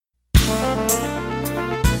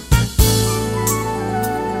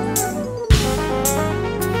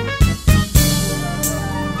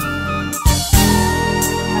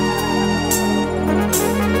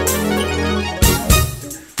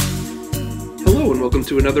Hello and welcome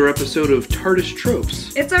to another episode of TARDIS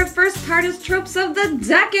Tropes. It's our first TARDIS Tropes of the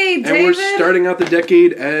decade, David! And we're starting out the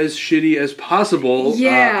decade as shitty as possible.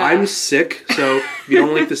 Yeah. I'm sick, so if you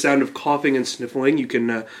don't like the sound of coughing and sniffling, you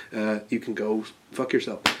can go fuck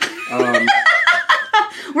yourself. We're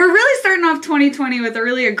really starting off 2020 with a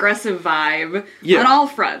really aggressive vibe on all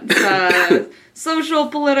fronts. Social,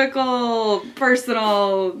 political,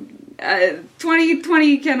 personal.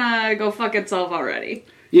 2020 can go fuck itself already.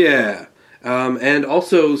 Yeah. And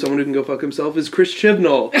also, someone who can go fuck himself is Chris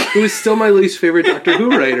Chibnall, who is still my least favorite Doctor Who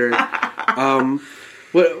writer.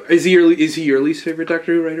 What is he? Is he your least favorite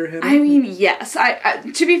Doctor Who writer, Hannah? I mean, yes. I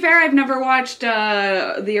to be fair, I've never watched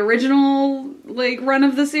the original run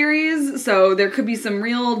of the series, so there could be some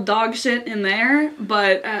real dog shit in there.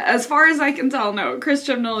 But as far as I can tell, no. Chris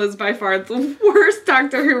Chibnall is by far the worst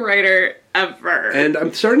Doctor Who writer ever. And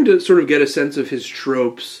I'm starting to sort of get a sense of his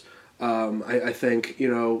tropes. I think,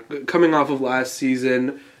 coming off of last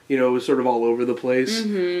season, it was sort of all over the place.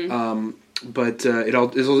 Mm-hmm. But it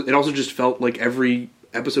also just felt like every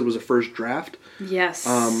episode was a first draft. Yes.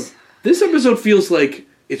 This episode feels like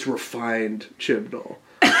it's refined Chibnall.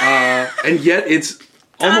 And yet it's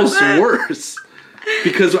almost worse.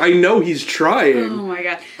 Because I know he's trying. Oh my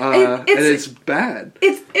god. And it's bad.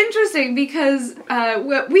 It's interesting because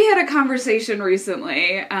we had a conversation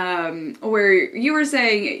recently where you were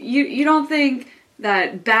saying you don't think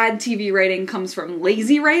that bad TV writing comes from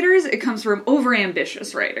lazy writers, it comes from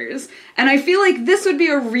overambitious writers. And I feel like this would be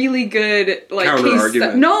a really good case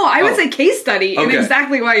study. No, I would say case study in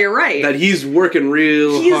exactly why you're right. That he's working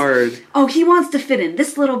real hard. Oh, he wants to fit in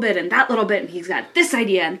this little bit and that little bit, and he's got this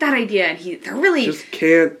idea and that idea, and they're really just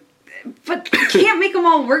can't. But can't make them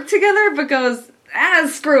all work together because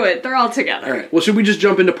screw it, they're all together. All right. Well, should we just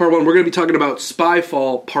jump into part one? We're going to be talking about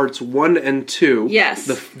Spyfall parts 1 and 2. Yes.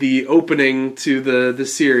 The opening to the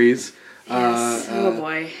series. Yes. Oh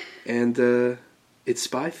boy. And it's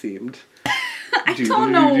spy themed. I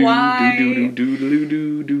don't know why.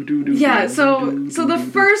 Yeah. So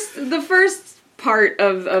the first part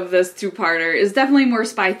of this two-parter is definitely more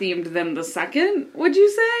spy themed than the second. Would you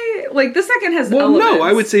say? The second has elements. No,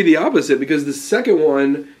 I would say the opposite, because the second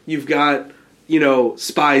one you've got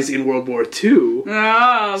spies in World War II.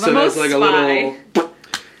 Oh, the most spy. A little.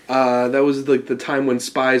 That was the time when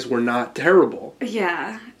spies were not terrible.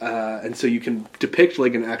 Yeah. And so you can depict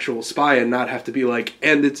an actual spy and not have to be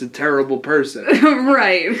and it's a terrible person.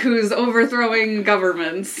 Right, who's overthrowing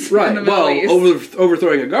governments. Right, in the Middle East.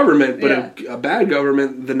 Overthrowing a government, but a bad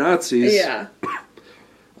government, the Nazis. Yeah.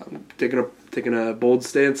 I'm taking a bold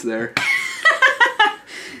stance there.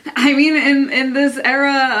 I mean, in this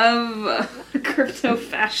era of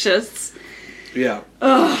crypto-fascists. Yeah.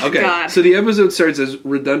 Oh, okay. God. So the episode starts as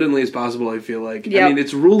redundantly as possible, I feel like. Yep. I mean,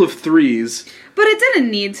 it's rule of threes. But it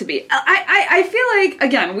didn't need to be. I feel like,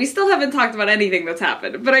 again, we still haven't talked about anything that's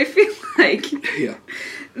happened, but I feel like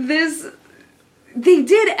they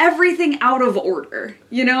did everything out of order,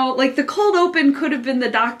 the cold open could have been the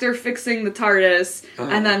Doctor fixing the TARDIS,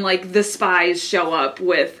 and then, the spies show up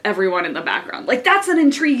with everyone in the background. That's an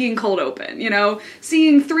intriguing cold open,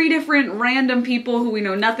 Seeing 3 different random people who we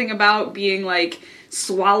know nothing about being,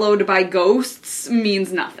 swallowed by ghosts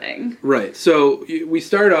means nothing. Right. So we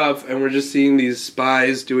start off and we're just seeing these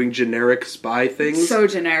spies doing generic spy things. So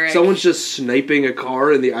generic. Someone's just sniping a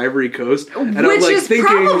car in the Ivory Coast. And which is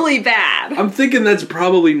probably bad. I'm thinking that's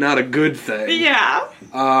probably not a good thing. Yeah.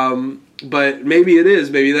 But maybe it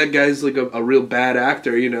is. Maybe that guy's a real bad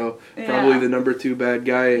actor, Probably the number 2 bad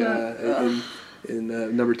guy in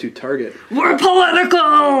number 2 target. We're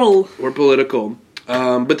political! We're political.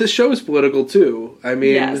 But this show is political, too. I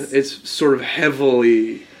mean, It's sort of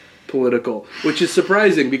heavily political, which is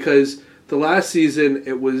surprising because the last season,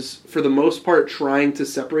 it was, for the most part, trying to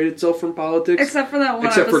separate itself from politics. Except for that one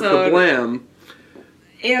episode. Except for Kablam.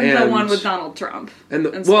 And the one with Donald Trump. So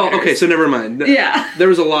never mind. Yeah. There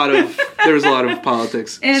was a lot of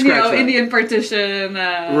politics. And, Indian partition.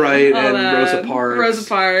 Right, and that. Rosa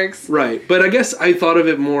Parks. Right. But I guess I thought of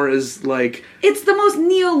it more as, It's the most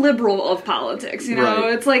neoliberal of politics,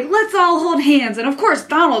 Right. It's let's all hold hands, and of course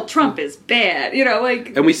Donald Trump is bad,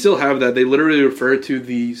 And we still have that. They literally refer to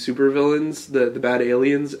the supervillains, the bad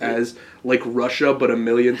aliens, as, Russia, but a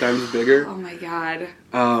million times bigger. Oh my god.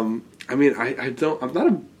 I mean, I'm not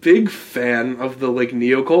a big fan of the,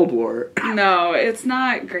 Neo-Cold War. No, it's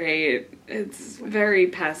not great. It's very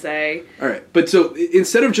passé. Alright, but so,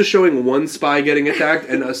 instead of just showing one spy getting attacked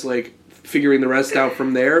and us, figuring the rest out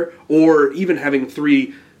from there, or even having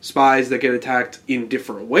 3 spies that get attacked in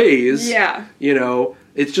different ways,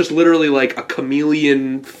 it's just literally a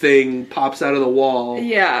chameleon thing pops out of the wall,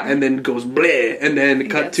 and then goes bleh, and then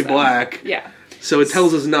cut to black. Yeah. So it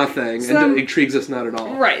tells us nothing, and it intrigues us not at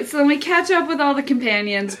all. Right, so then we catch up with all the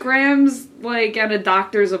companions. Graham's, like, at a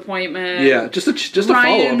doctor's appointment. Yeah, just a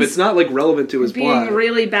follow-up. It's not, like, relevant to his plot. Being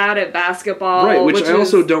really bad at basketball. Right, which I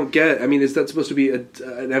also don't get. I mean, is that supposed to be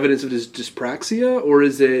an evidence of his dyspraxia, or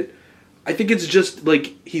is it... I think it's just,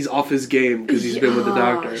 like, he's off his game because he's been with the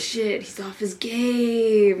doctor. Oh, shit, he's off his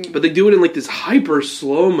game. But they do it in, like, this hyper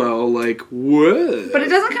slow-mo, like, what? But it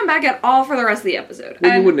doesn't come back at all for the rest of the episode.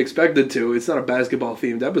 Well, you wouldn't expect it to. It's not a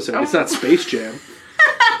basketball-themed episode. Oh. It's not Space Jam.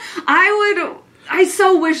 I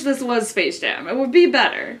so wish this was Space Jam. It would be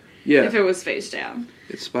better if it was Space Jam.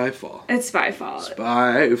 It's Spyfall. It's Spyfall.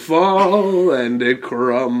 Spyfall and it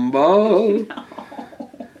crumbled.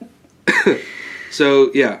 No.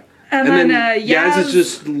 So, yeah. And then Yaz is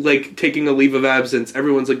just, like, taking a leave of absence.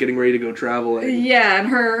 Everyone's, like, getting ready to go traveling. Yeah, and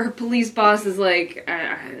her police boss is like...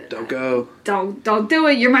 don't go. Don't do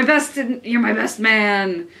it. You're my best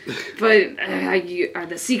man. But are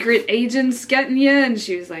the secret agents getting you? And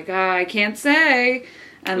she was like, I can't say.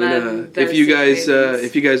 And then if you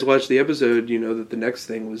guys watch the episode, you know that the next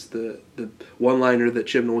thing was the one-liner that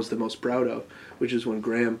Chibnall was the most proud of, which is when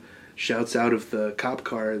Graham shouts out of the cop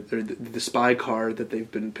car, or the spy car that they've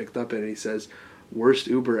been picked up in, and he says, "Worst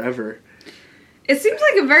Uber ever." It seems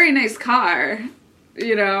like a very nice car,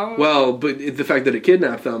 you know? Well, but the fact that it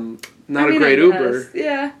kidnapped them, not a great Uber.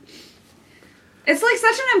 Yeah. It's like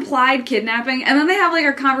such an implied kidnapping, and then they have like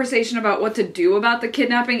a conversation about what to do about the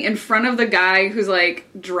kidnapping in front of the guy who's like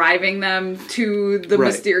driving them to the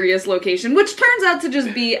mysterious location, which turns out to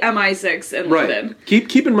just be MI6 in London.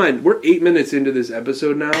 Keep in mind, we're 8 minutes into this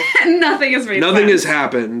episode now. Nothing has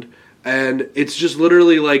happened, and it's just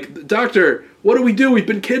literally like, Doctor, what do we do? We've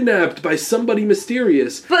been kidnapped by somebody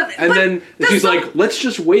mysterious. Then she's like, let's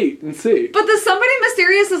just wait and see. But the somebody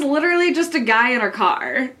mysterious is literally just a guy in a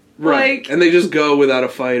car. Right, like, and they just go without a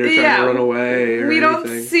fight or try to run away or anything. We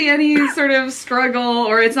don't see any sort of struggle,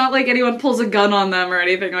 or it's not like anyone pulls a gun on them or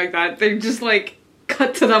anything like that. They just, like,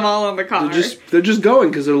 cut to them all in the car. They're just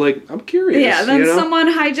going because they're like, I'm curious. Yeah, then someone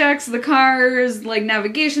hijacks the car's, like,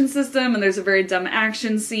 navigation system, and there's a very dumb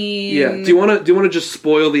action scene. Yeah, do you want to just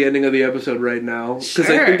spoil the ending of the episode right now? Because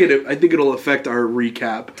sure. I think it'll affect our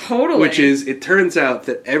recap. Totally. Which is, it turns out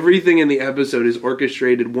that everything in the episode is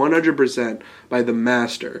orchestrated 100% by the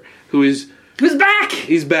Master, who's back!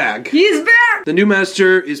 He's back. He's back! The new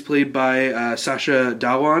Master is played by Sacha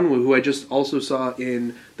Dhawan, who I just also saw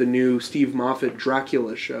in the new Steve Moffat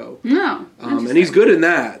Dracula show. No. And he's good in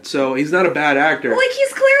that, so he's not a bad actor. Like,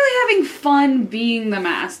 he's clearly having fun being the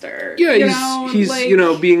Master. Yeah, he's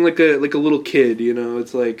like, being like a little kid,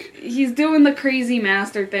 it's like... He's doing the crazy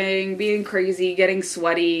Master thing, being crazy, getting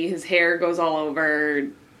sweaty, his hair goes all over,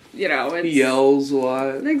 he yells a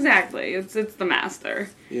lot. Exactly, it's the Master.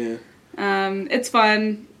 Yeah. It's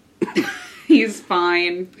fun. He's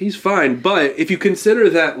fine. He's fine, but if you consider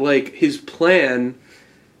that, like, his plan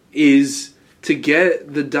is to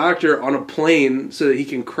get the Doctor on a plane so that he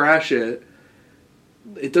can crash it,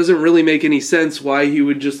 it doesn't really make any sense why he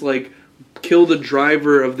would just, like, kill the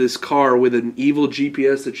driver of this car with an evil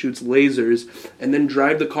GPS that shoots lasers and then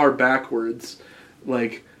drive the car backwards.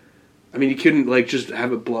 Like... I mean, you couldn't, like, just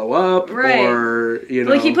have it blow up, or,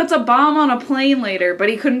 Like, he puts a bomb on a plane later, but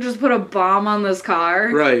he couldn't just put a bomb on this car.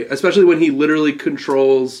 Right, especially when he literally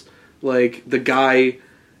controls, like, the guy...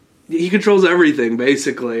 He controls everything,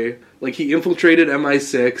 basically. Like, he infiltrated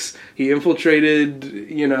MI6, he infiltrated,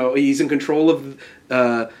 he's in control of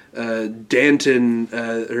Danton,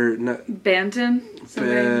 or not... Banton?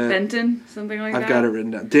 Benton? Something like that? I've got it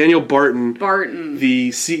written down. Daniel Barton. The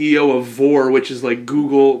CEO of Vore, which is like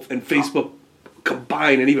Google and Facebook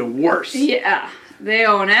combined and even worse. Yeah. They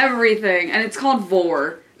own everything. And it's called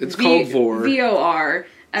Vore. It's called Vore. V-O-R.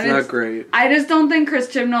 And it's not great. I just don't think Chris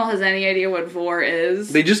Chibnall has any idea what Vore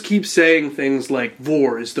is. They just keep saying things like,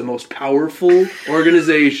 Vore is the most powerful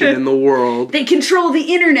organization in the world. They control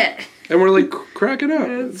the internet. And we're like, cracking up.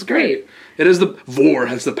 It's great. Vore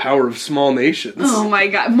has the power of small nations. Oh my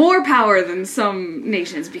god. More power than some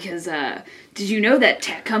nations, because, did you know that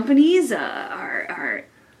tech companies, are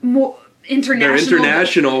more... International. They're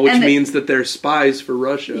international, which means that they're spies for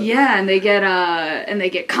Russia. Yeah, and they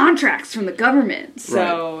get contracts from the government.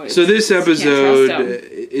 So So this episode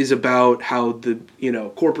is about how the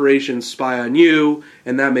corporations spy on you,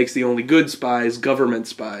 and that makes the only good spies government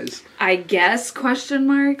spies. I guess ?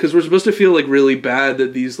 Because we're supposed to feel like really bad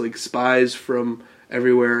that these like spies from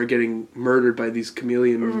everywhere are getting murdered by these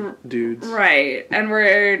chameleon dudes. Right, and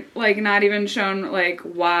we're like not even shown like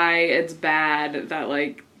why it's bad that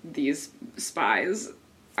like these spies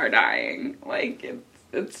are dying. Like,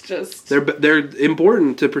 It's just... They're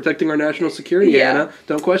important to protecting our national security, Anna.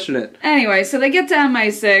 Don't question it. Anyway, so they get to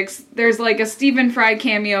MI6. There's like a Stephen Fry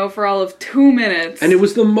cameo for all of 2 minutes. And it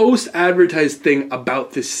was the most advertised thing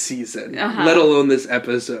about this season, let alone this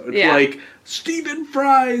episode. Yeah. Like, Stephen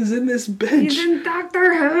Fry's in this bitch. He's in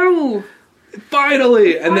Doctor Who.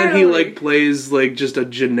 Finally! And then he, like, plays, like, just a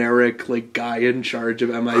generic, like, guy in charge of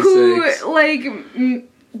MI6. Who, like...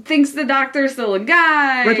 thinks the doctor's still a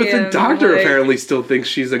guy. Right, but the doctor apparently still thinks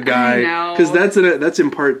she's a guy. I know. Because that's in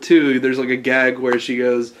part 2. There's like a gag where she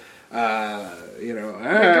goes,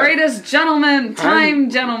 the greatest gentleman,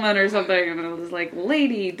 gentleman or something. And it was like,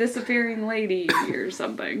 lady, disappearing lady or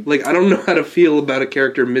something. Like, I don't know how to feel about a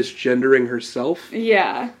character misgendering herself.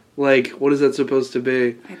 Yeah. Like, what is that supposed to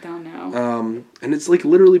be? I don't know. And it's, like,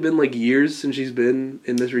 literally been, like, years since she's been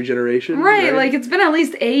in this regeneration. Right, like, it's been at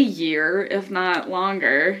least a year, if not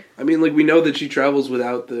longer. I mean, like, we know that she travels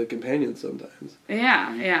without the companion sometimes.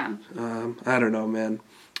 Yeah. I don't know, man.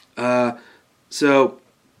 So...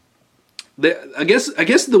 I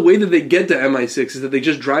guess the way that they get to MI6 is that they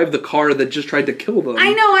just drive the car that just tried to kill them.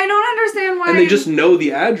 I know, I don't understand why. And they just know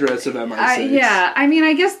the address of MI6. Yeah, I mean,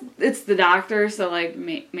 I guess it's the doctor, so, like,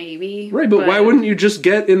 maybe. Right, but why wouldn't you just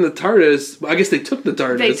get in the TARDIS? I guess they took the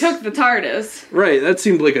TARDIS. They took the TARDIS. Right, that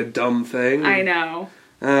seemed like a dumb thing. I know.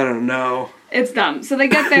 I don't know. It's dumb. So they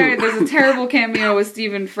get there, there's a terrible cameo with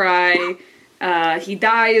Stephen Fry. He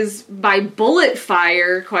dies by bullet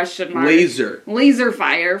fire, ? Laser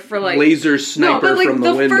fire for, like... Laser sniper from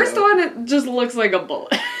the window. The first one, it just looks like a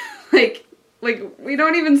bullet. like, we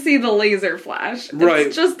don't even see the laser flash.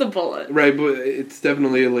 It's just a bullet. Right, but it's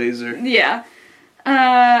definitely a laser. Yeah.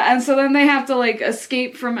 And so then they have to, like,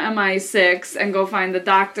 escape from MI6 and go find the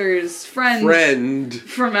doctor's friend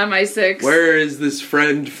from MI6. Where is this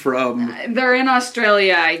friend from? They're in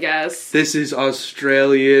Australia, I guess. This is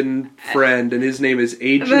Australian friend, and his name is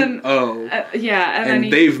Agent O.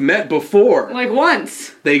 And they've met before. Like,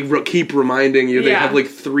 once. They keep reminding you. They have, like,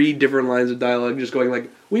 3 different lines of dialogue just going, like,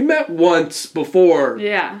 we met once before.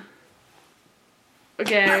 Yeah.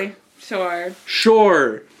 Okay, sure.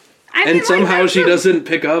 Sure. I mean, somehow she doesn't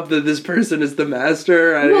pick up that this person is the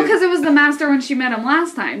master. Well, because it was the master when she met him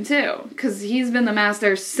last time, too. Because he's been the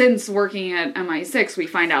master since working at MI6, we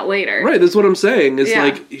find out later. Right, that's what I'm saying. It's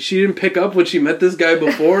like, she didn't pick up when she met this guy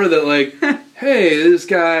before that, like, hey, this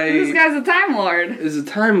guy's a Time Lord. Is a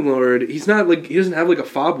Time Lord. He's not, like, he doesn't have, like, a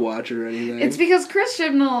fob watch or anything. It's because Chris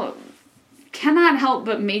Chibnall cannot help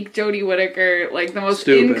but make Jodie Whittaker, like, the most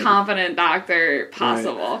incompetent doctor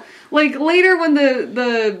possible. Right. Like, later when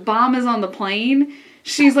the bomb is on the plane,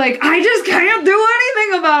 she's like, I just can't do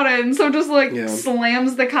anything about it! And so just, like,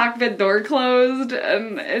 slams the cockpit door closed,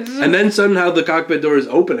 and it's just... And then somehow the cockpit door is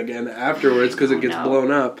open again afterwards, because it gets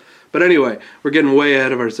blown up. But anyway, we're getting way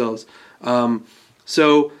ahead of ourselves.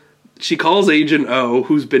 So... she calls Agent O,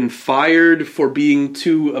 who's been fired for being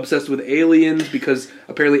too obsessed with aliens because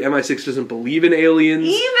apparently MI6 doesn't believe in aliens.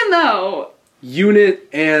 Even though Unit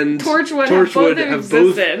and Torchwood have both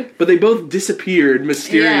existed. But they both disappeared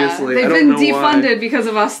mysteriously. Yeah, they've been defunded because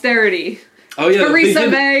of austerity. Oh yeah, Theresa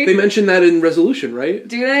May. They mentioned that in Resolution, right?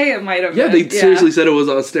 Do they? It might have been. They seriously said it was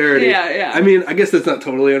austerity. Yeah. I mean, I guess that's not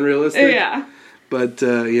totally unrealistic. Yeah. But, But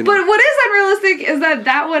what is unrealistic is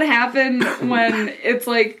that would happen when it's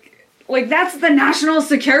like that's the national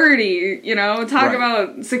security, Talk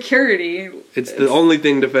about security. It's the only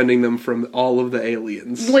thing defending them from all of the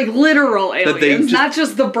aliens. Like, literal aliens, not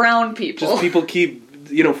just the brown people. Just people keep,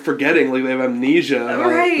 forgetting, like, they have amnesia.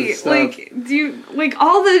 Right. Like,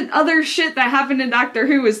 all the other shit that happened in Doctor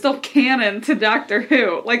Who is still canon to Doctor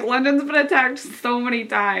Who. Like, London's been attacked so many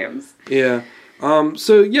times. Yeah.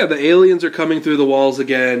 The aliens are coming through the walls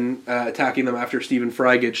again, attacking them after Stephen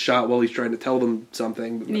Fry gets shot while he's trying to tell them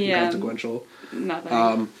something inconsequential.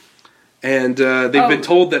 Nothing. They've been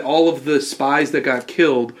told that all of the spies that got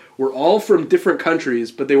killed were all from different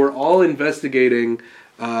countries, but they were all investigating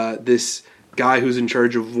this guy who's in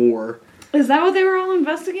charge of war. Is that what they were all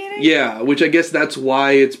investigating? Yeah, which I guess that's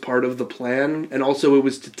why it's part of the plan, and also it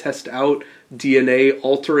was to test out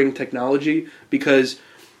DNA-altering technology, because...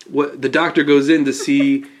 the doctor goes in to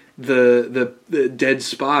see the dead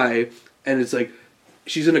spy, and it's like,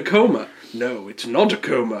 she's in a coma. No, it's not a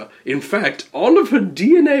coma. In fact, all of her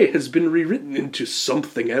DNA has been rewritten into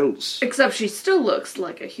something else. Except she still looks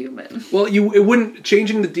like a human. Well,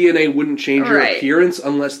 changing the DNA wouldn't change her appearance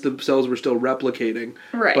unless the cells were still replicating.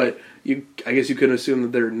 Right. But I guess you can assume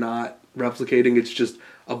that they're not replicating. It's just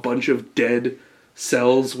a bunch of dead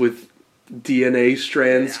cells with DNA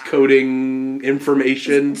strands coding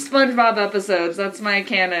information. SpongeBob episodes. That's my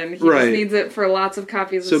canon. He just needs it for lots of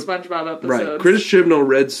copies of SpongeBob episodes. Right. Chris Chibnall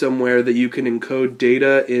read somewhere that you can encode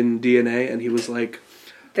data in DNA, and he was like,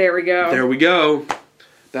 there we go. There we go.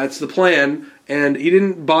 That's the plan. And he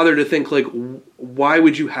didn't bother to think, like, why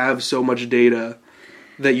would you have so much data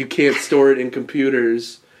that you can't store it in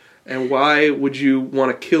computers? And why would you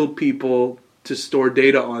want to kill people to store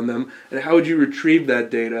data on them? And how would you retrieve that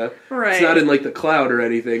data? Right. It's not in, like, the cloud or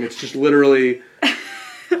anything. It's just literally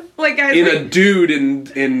like a dude in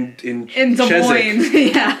Des Moines.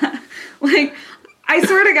 Yeah. Like, I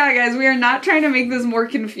swear to God, guys, we are not trying to make this more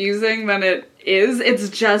confusing than it is. It's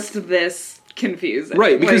just this confusing.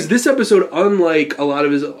 Right, because this episode, unlike a lot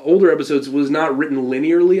of his older episodes, was not written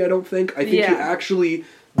linearly, I don't think. I think he actually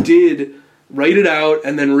did write it out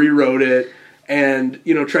and then rewrote it and,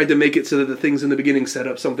 tried to make it so that the things in the beginning set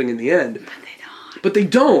up something in the end. But they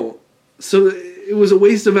don't. So it was a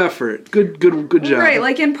waste of effort. Good job. Right,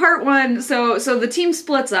 like in part 1, so the team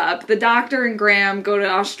splits up. The Doctor and Graham go to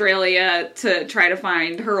Australia to try to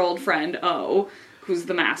find her old friend, O, who's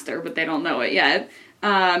the Master, but they don't know it yet.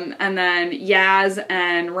 And then Yaz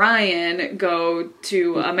and Ryan go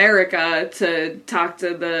to America to talk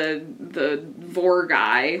to the Vor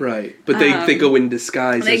guy. Right. But they go in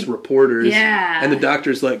disguise as reporters. Yeah. And the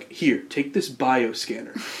Doctor's like, here, take this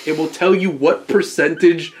bioscanner. It will tell you what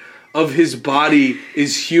percentage of his body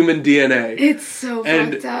is human DNA. It's so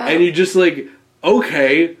fucked up. And you're just like,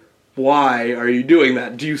 okay, why are you doing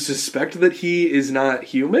that? Do you suspect that he is not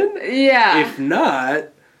human? Yeah. If not,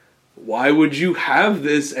 why would you have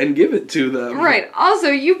this and give it to them? Right. Also,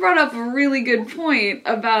 you brought up a really good point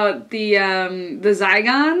about the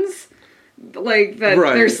Zygons. Like, that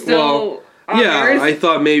they're still on Earth. I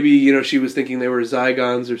thought maybe, she was thinking they were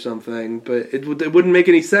Zygons or something, but it wouldn't make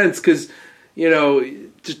any sense, because,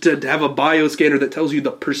 just to have a bioscanner that tells you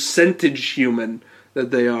the percentage human that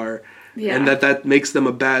they are, and that makes them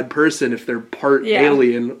a bad person if they're part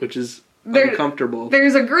alien, which is uncomfortable.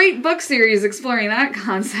 There's a great book series exploring that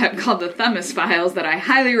concept called The Themis Files that I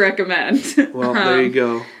highly recommend. Well, there you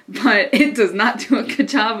go. But it does not do a good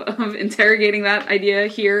job of interrogating that idea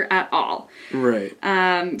here at all. Right.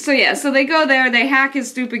 So they go there, they hack his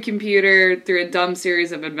stupid computer through a dumb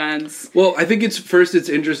series of events. Well, I think it's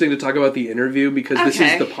interesting to talk about the interview, because this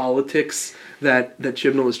is the politics that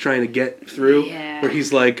Chibnall is trying to get through, where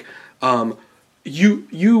he's like, you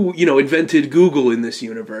invented Google in this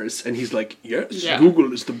universe, and he's like, yes,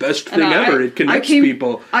 Google is the best thing ever. It connects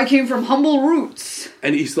people. I came from humble roots.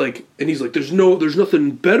 And he's like, there's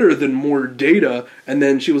nothing better than more data. And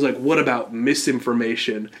then she was like, what about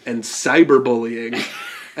misinformation and cyberbullying?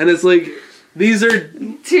 And it's like, these are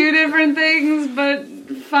two different things, but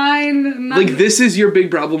fine. Like, this is your big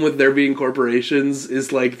problem with there being corporations,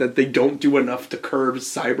 is like that they don't do enough to curb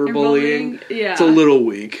cyberbullying. Yeah. It's a little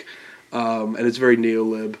weak. And it's very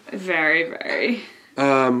neolib. Very, very.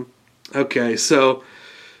 Okay, so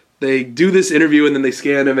they do this interview and then they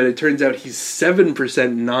scan him, and it turns out he's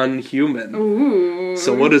 7% non-human. Ooh.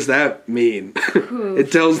 So what does that mean?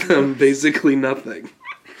 It tells them basically nothing.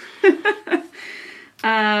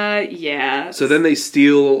 Yeah. So then they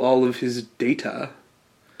steal all of his data.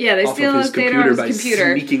 Yeah, they steal his data on his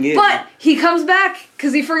computer. Sneaking in. But he comes back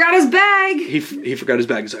because he forgot his bag. He forgot his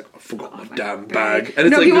bag. He's like, I forgot my damn bag. And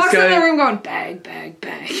it's he walks in the room going, bag. Bag.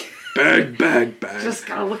 Just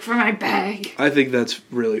gotta look for my bag. I think that's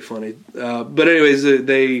really funny. But anyways,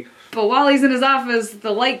 they... But while he's in his office,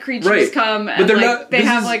 the light creatures come, and they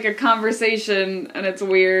have a conversation, and it's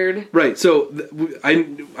weird. Right, so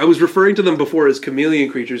I was referring to them before as chameleon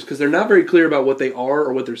creatures, because they're not very clear about what they are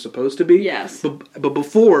or what they're supposed to be. Yes. But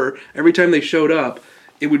before, every time they showed up,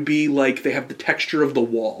 it would be like they have the texture of the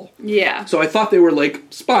wall. Yeah. So I thought they were like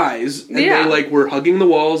spies, and they were hugging the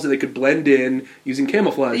walls, and they could blend in using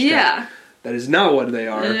camouflage. Yeah. That is not what they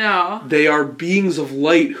are. No. They are beings of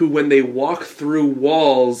light who, when they walk through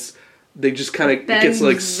walls, they just kind of, it gets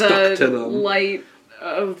stuck to them. Light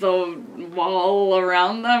of the wall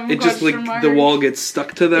around them. It just the wall gets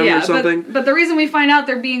stuck to them or something. But the reason we find out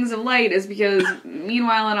they're beings of light is because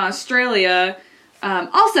meanwhile in Australia,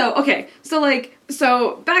 so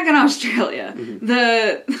back in Australia,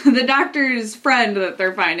 the Doctor's friend that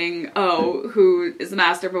they're finding, who is the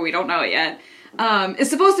Master, but we don't know it yet, is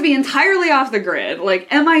supposed to be entirely off the grid. Like,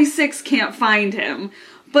 MI6 can't find him.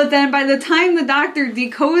 But then by the time the Doctor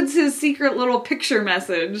decodes his secret little picture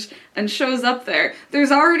message and shows up there, there's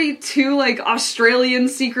already two, Australian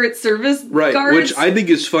Secret Service guards. Which I think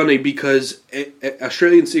is funny because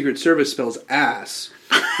Australian Secret Service spells ass,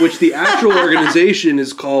 which the actual organization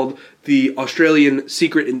is called the Australian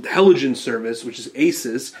Secret Intelligence Service, which is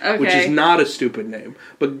ASIS, which is not a stupid name.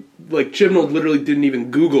 But, like, Chibnall literally didn't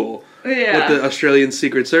even Google what the Australian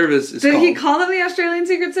Secret Service is called. Did he call them the Australian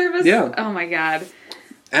Secret Service? Yeah. Oh, my God.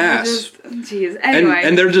 Ass. Jeez. Anyway.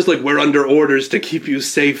 And they're just like, we're under orders to keep you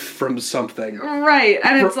safe from something. Right.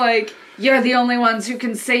 And it's like, you're the only ones who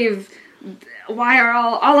can save... Why are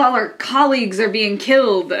all our colleagues are being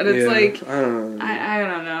killed? And it's like... I don't know. I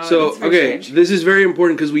don't know. So, okay, this is very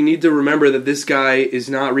important because we need to remember that this guy is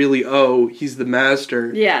not really he's the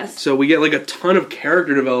master. Yes. So we get, like, a ton of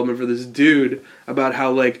character development for this dude about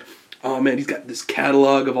how, like... Oh man, he's got this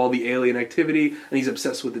catalog of all the alien activity, and he's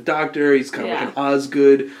obsessed with the Doctor. He's kind of like an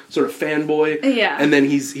Osgood sort of fanboy. Yeah. And then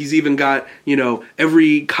he's even got, you know,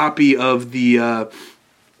 every copy of the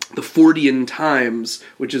Fortean Times,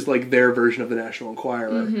 which is like their version of the National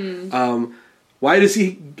Enquirer. Mm-hmm. Why does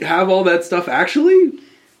he have all that stuff actually?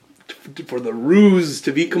 For the ruse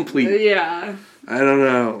to be complete. Yeah. I don't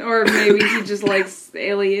know. Or maybe he just likes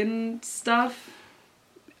alien stuff.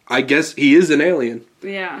 I guess he is an alien.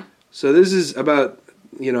 Yeah. So this is about,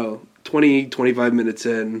 20, 25 minutes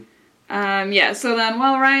in. So then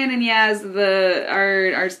while Ryan and Yaz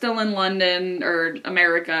are still in London or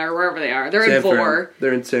America or wherever they are, they're in Vore.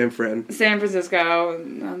 They're in San Francisco,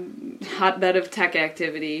 hotbed of tech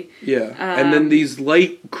activity. Yeah, and then these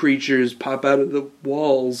light creatures pop out of the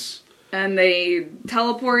walls. And they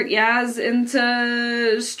teleport Yaz into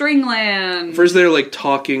Stringland. First they're like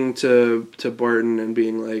talking to Barton and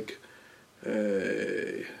being like,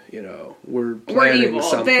 we're planning evil.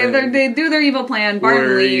 Something. They do their evil plan.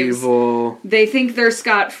 Barton leaves. Evil. They think they're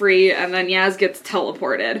scot-free, and then Yaz gets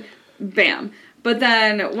teleported. Bam. But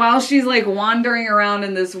then, while she's, like, wandering around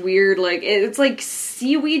in this weird, like, it's like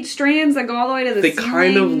seaweed strands that go all the way to the ceiling. They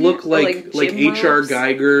kind of look like H.R. ropes.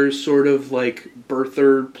 Geiger sort of, like,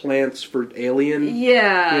 birther plants for Alien.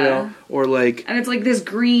 Yeah. Or, like... And it's, like, this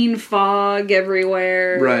green fog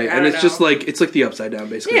everywhere. Right, and it's just, like, it's like the Upside Down,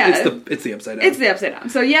 basically. Yeah. It's the Upside Down. It's the Upside Down.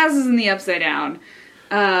 So Yaz is in the Upside Down.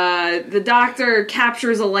 The Doctor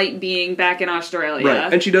captures a light being back in Australia.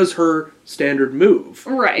 Right, and she does her standard move.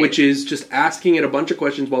 Right. Which is just asking it a bunch of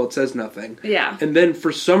questions while it says nothing. Yeah. And then,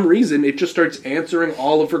 for some reason, it just starts answering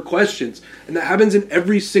all of her questions. And that happens in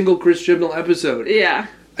every single Chris Chibnall episode. Yeah.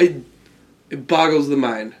 It boggles the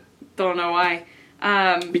mind. Don't know why.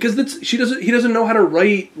 Because he doesn't know how to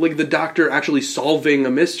write, like, the Doctor actually solving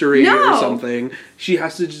a mystery or something. She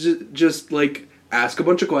has to just like... ask a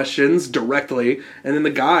bunch of questions directly, and then the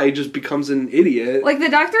guy just becomes an idiot. Like, the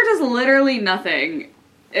Doctor does literally nothing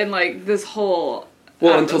in, like, this whole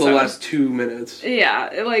episode. Until the last 2 minutes. Yeah,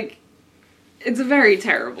 it's very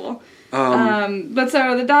terrible. But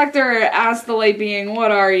so the Doctor asks the light being,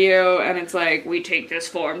 what are you? And it's like, we take this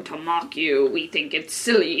form to mock you. We think it's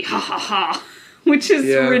silly. Ha ha ha. Which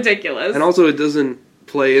is ridiculous. And also, it doesn't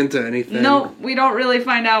play into anything. No, we don't really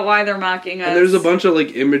find out why they're mocking us. And there's a bunch of,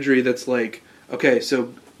 like, imagery that's like, okay,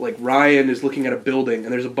 so, like, Ryan is looking at a building,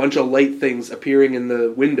 and there's a bunch of light things appearing in the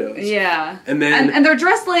windows. Yeah. And then... And they're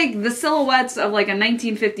dressed like the silhouettes of, like, a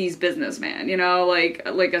 1950s businessman,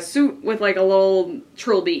 like a suit with, like, a little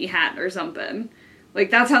trilby hat or something. Like,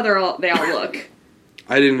 that's how they all look.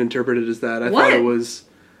 I didn't interpret it as that. I thought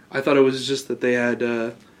it was just that they had,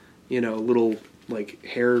 little... like,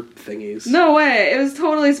 hair thingies. No way. It was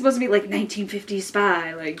totally supposed to be, like, 1950s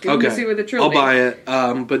spy. Like, didn't you see with the trilby? I'll buy it.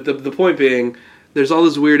 But the point being, there's all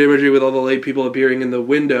this weird imagery with all the late people appearing in the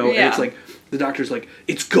window, and it's like, the Doctor's like,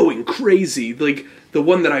 it's going crazy. Like, the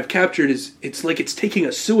one that I've captured it's like it's taking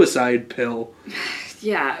a suicide pill.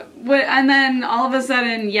 Yeah. And then, all of a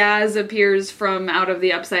sudden, Yaz appears from out of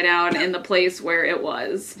the Upside Down in the place where it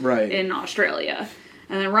was. Right. In Australia.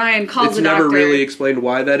 And then Ryan calls the Doctor. It's never really explained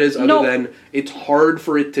why that is, other than it's hard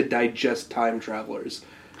for it to digest time travelers.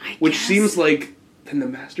 Which seems like, then the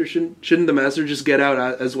Master shouldn't the Master just get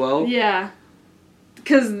out as well? Yeah.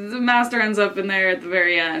 Because the Master ends up in there at the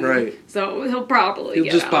very end. Right. So he'll probably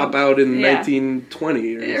just pop out in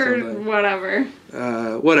 1920 or something. Whatever.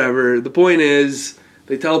 Whatever. The point is,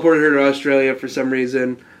 they teleported her to Australia for some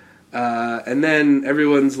reason. And then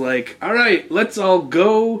everyone's like, all right, let's all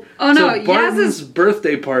go to Barton's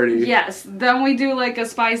birthday party. Yes. Then we do, like, a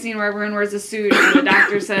spy scene where everyone wears a suit, and the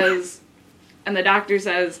Doctor says, I'm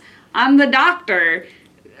the Doctor.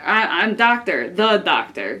 I'm Doctor. The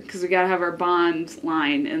Doctor. Because we gotta have our Bond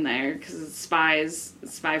line in there, because it's spies.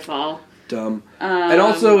 It's Spyfall. Dumb. And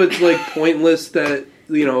also, it's, like, pointless that,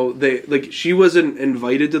 they, like, she wasn't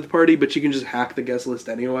invited to the party, but she can just hack the guest list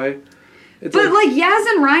anyway. But, like,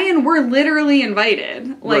 Yaz and Ryan were literally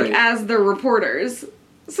invited, like, as the reporters.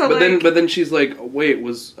 So but then she's like, wait,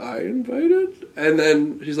 was I invited? And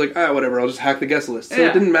then she's like, whatever, I'll just hack the guest list. So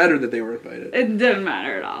it didn't matter that they were invited. It didn't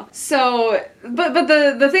matter at all. So, but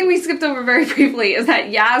the thing we skipped over very briefly is that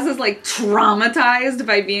Yaz is like traumatized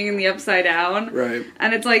by being in the Upside Down. Right.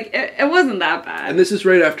 And it's like, it wasn't that bad. And this is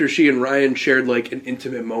right after she and Ryan shared like an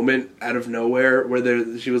intimate moment out of nowhere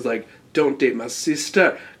where she was like, don't date my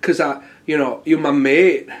sister, because you're my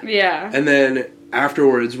mate. Yeah. And then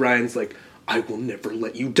afterwards, Ryan's like, I will never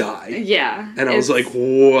let you die. Yeah. And I was like,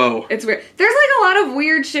 whoa. It's weird. There's like a lot of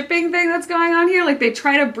weird shipping thing that's going on here. Like they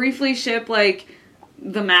try to briefly ship like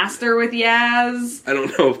the Master with Yaz. I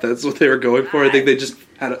don't know if that's what they were going for. I think they just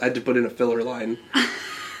had to put in a filler line.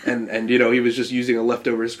 and he was just using a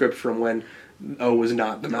leftover script from when O was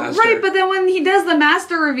not the Master. Right, but then when he does the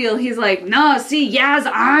Master reveal, he's like, no, see, Yaz,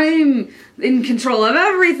 I'm in control of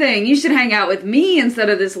everything. You should hang out with me instead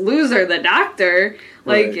of this loser, the Doctor.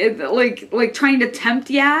 Like, right. like trying to tempt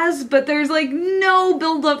Yaz, but there's like no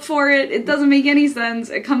build up for it. It doesn't make any sense.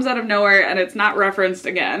 It comes out of nowhere and it's not referenced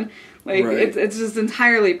again. Like right. it's just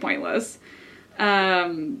entirely pointless.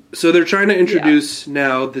 So they're trying to introduce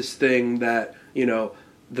now this thing that,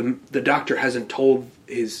 the Doctor hasn't told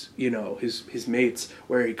his mates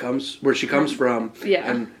where she comes from,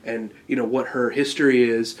 and what her history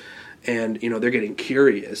is. And, they're getting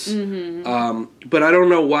curious. Mm-hmm. But I don't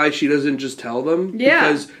know why she doesn't just tell them. Yeah.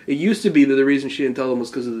 Because it used to be that the reason she didn't tell them was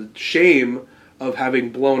because of the shame of having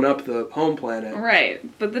blown up the home planet. Right.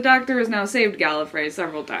 But the Doctor has now saved Gallifrey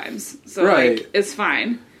several times. So, right. It's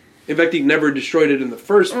fine. In fact, he never destroyed it in the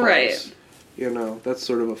first place. Right. That's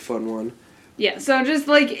sort of a fun one. Yeah, so just,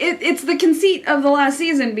 it's the conceit of the last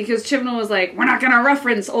season, because Chibnall was like, we're not gonna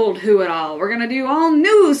reference old Who at all, we're gonna do all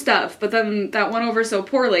new stuff, but then that went over so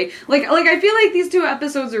poorly. Like I feel like these two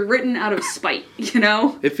episodes are written out of spite,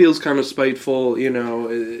 It feels kind of spiteful, we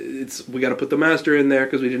gotta put the Master in there,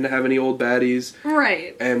 because we didn't have any old baddies.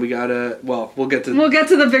 Right. And we gotta, we'll get to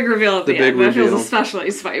the big reveal at the end, but it feels reveal.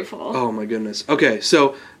 especially spiteful. Oh my goodness. Okay,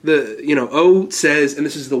 so O says, and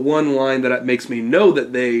this is the one line that makes me know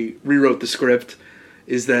that they rewrote the script,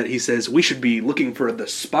 is that he says, we should be looking for the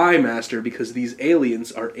Spy Master because these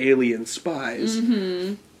aliens are alien spies.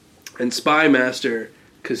 Mm-hmm. And Spy Master,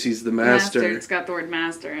 because he's the Master. It's got the word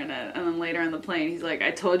Master in it. And then later on the plane, he's like,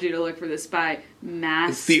 I told you to look for the Spy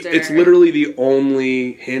Master. It's literally the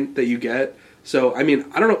only hint that you get. So, I mean,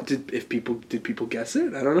 I don't know, did people guess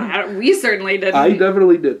it? I don't know. We certainly didn't. I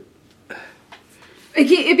definitely did.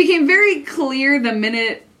 It became very clear the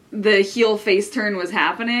minute the heel face turn was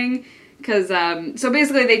happening, because so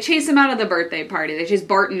basically they chase him out of the birthday party. They chase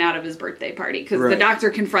Barton out of his birthday party because the Doctor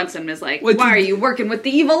confronts him and is like, why are you working with the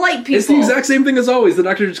evil light people? It's the exact same thing as always. The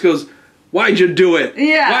Doctor just goes, why'd you do it?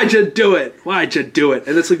 Yeah. Why'd you do it? Why'd you do it?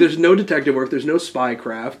 And it's like there's no detective work. There's no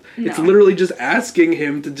spycraft. No. It's literally just asking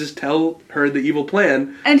him to just tell her the evil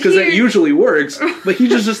plan, because that usually works. But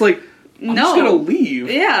he's just like, I'm just gonna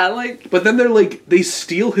leave. Yeah, But then they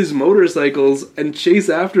steal his motorcycles and chase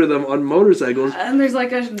after them on motorcycles. And there's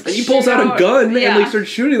and he pulls out a gun and starts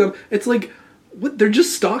shooting them. It's like, what? They're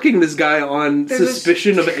just stalking this guy on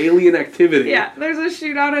suspicion of alien activity. Yeah, there's a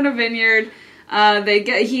shootout in a vineyard.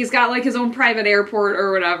 He's got his own private airport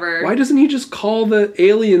or whatever. Why doesn't he just call the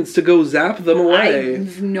aliens to go zap them away? I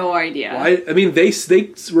have no idea. Why? I mean, they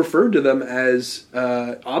referred to them as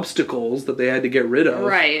obstacles that they had to get rid of.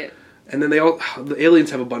 Right. And then the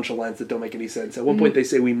aliens have a bunch of lines that don't make any sense. At one point they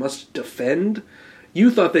say, we must defend.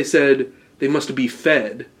 You thought they said they must be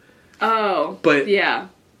fed. Oh. But yeah.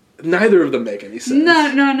 Neither of them make any sense.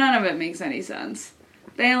 No, none of it makes any sense.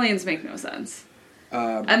 The aliens make no sense.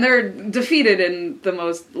 And they're defeated in the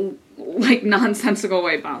most, nonsensical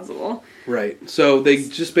way possible. Right. So they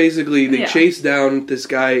just basically, chase down this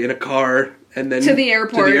guy in a car, and then... To the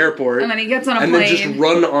airport. And then he gets on a plane. And then just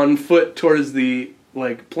run on foot towards the...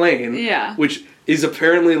 plane, which is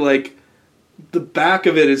apparently the back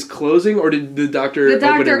of it is closing, or did the Doctor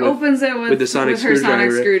opens it with the sonic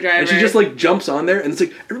screwdriver, and she just jumps on there, and it's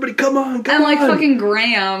like, everybody come on. And fucking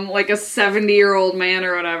Graham, a 70-year-old man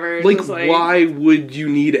or whatever, why would you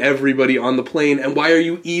need everybody on the plane, and why are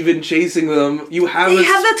you even chasing them? You have the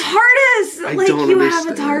TARDIS. I don't you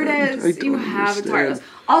understand. have a TARDIS. You have a TARDIS.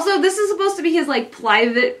 Also, this is supposed to be his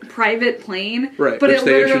private plane, right? But which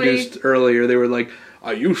they introduced earlier. They were like,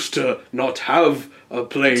 I used to not have a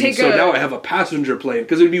plane, so now I have a passenger plane.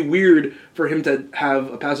 Because it would be weird for him to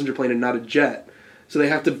have a passenger plane and not a jet. So they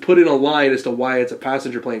have to put in a line as to why it's a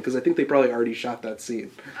passenger plane, because I think they probably already shot that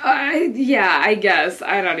scene. Yeah, I guess.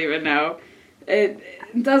 I don't even know. It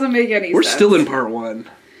doesn't make any sense. We're still in part one.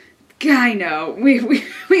 I know. We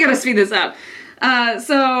gotta speed this up.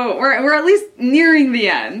 So we're at least nearing the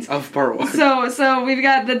end of part 1. So we've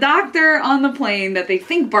got the doctor on the plane that they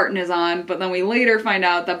think Barton is on, but then we later find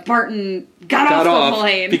out that Barton got off the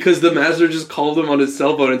plane because the master just called him on his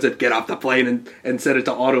cell phone and said, "Get off the plane," and set it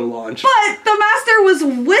to auto launch. But the master was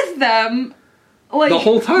with them like the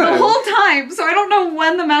whole time. So I don't know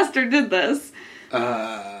when the master did this.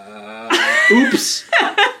 Oops.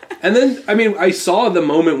 And then, I mean, I saw the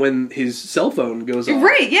moment when his cell phone goes off.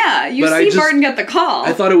 Right, yeah. You see Barton get the call.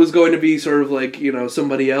 I thought it was going to be sort of like,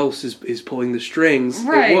 somebody else is pulling the strings.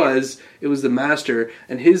 Right. It was the master.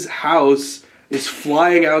 And his house is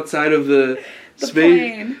flying outside of the space.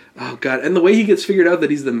 Plane. Oh, God. And the way he gets figured out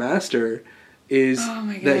that he's the master is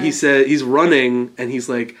that he said he's running and he's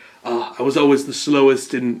like, I was always the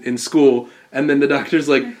slowest in school. And then the doctor's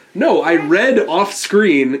like, no, I read off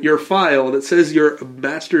screen your file that says you're a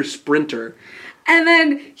master sprinter. And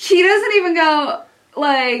then he doesn't even go,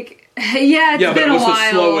 like, yeah, it's been a while. Yeah, but I was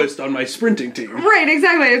the slowest on my sprinting team. Right,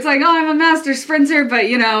 exactly. It's like, I'm a master sprinter, but,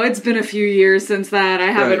 it's been a few years since that. I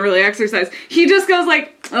haven't really exercised. He just goes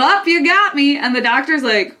like, you got me. And the doctor's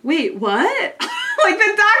like, wait, what? Like,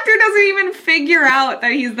 the doctor doesn't even figure out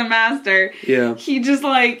that he's the master. Yeah. He just,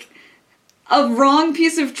 like... a wrong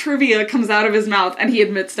piece of trivia comes out of his mouth, and he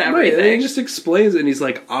admits to everything. Right, and he just explains it, and he's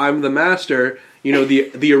like, I'm the master.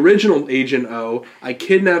 The original Agent O, I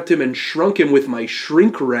kidnapped him and shrunk him with my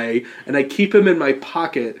shrink ray, and I keep him in my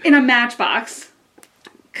pocket. In a matchbox.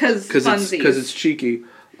 Because it's cheeky.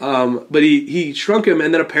 But he shrunk him,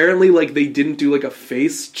 and then apparently, they didn't do, a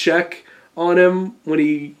face check on him when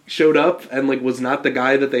he showed up, and, was not the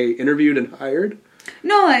guy that they interviewed and hired.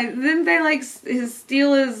 No, didn't they,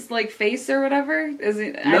 steal his, face or whatever? No.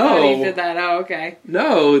 I thought he did that. Oh, okay.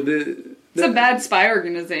 No, it's a bad spy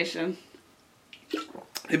organization.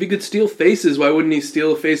 If he could steal faces, why wouldn't he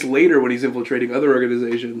steal a face later when he's infiltrating other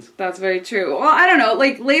organizations? That's very true. Well, I don't know.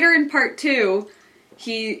 Later in part 2,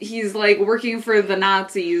 he's, working for the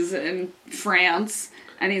Nazis in France.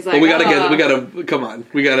 And he's like, we gotta come on.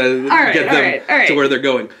 We gotta get them to where they're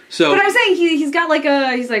going. So, but I'm saying he's got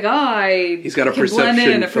he's got a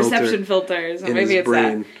perception filter. So maybe it's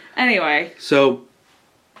brain. That. Anyway. So,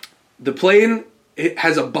 the plane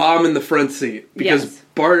has a bomb in the front seat because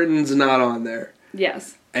Barton's not on there.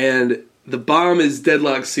 Yes. And the bomb is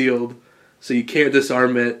deadlock sealed, so you can't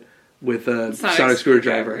disarm it with a sonic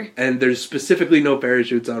screwdriver. And there's specifically no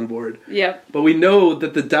parachutes on board. Yep. But we know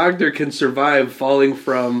that the doctor can survive falling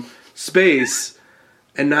from space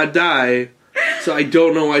and not die, so I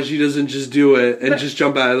don't know why she doesn't just do it and just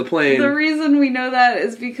jump out of the plane. The reason we know that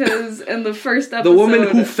is because in the first episode... The woman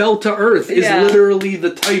who fell to Earth is literally the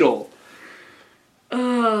title.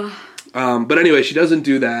 Ugh. But anyway, she doesn't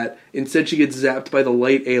do that. Instead, she gets zapped by the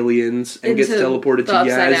light aliens and gets teleported to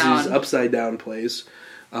Yaz's upside down place.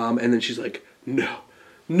 And then she's like, no.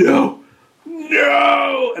 And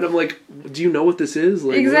I'm like, do you know what this is?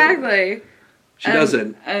 Exactly. What? She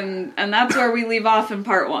doesn't. And that's where we leave off in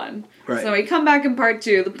part 1. Right. So we come back in part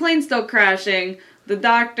 2. The plane's still crashing. The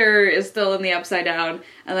doctor is still in the upside down.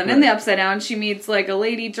 And then in the upside down, she meets a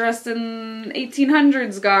lady dressed in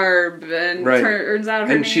 1800s garb. And turns out her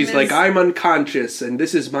name is... And she's like, I'm unconscious, and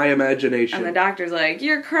this is my imagination. And the doctor's like,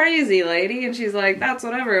 you're crazy, lady. And she's like, that's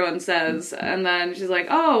what everyone says. And then she's like,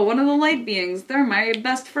 oh, one of the light beings. They're my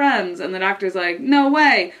best friends. And the doctor's like, no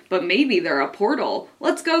way. But maybe they're a portal.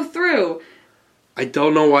 Let's go through. I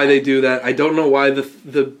don't know why they do that. I don't know why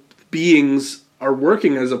the beings are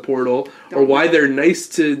working as a portal, or why they're nice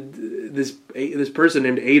to this person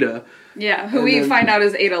named Ada. Yeah, who we find out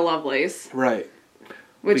is Ada Lovelace. Right.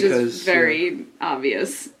 Which is very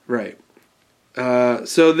obvious. Right.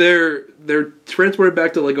 So they're transported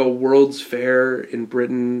back to a World's Fair in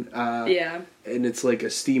Britain. And it's a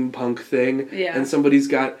steampunk thing. Yeah. And somebody's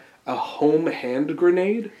got a home hand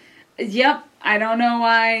grenade. Yep. I don't know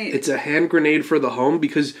why. It's a hand grenade for the home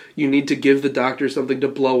because you need to give the doctor something to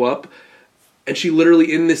blow up. And she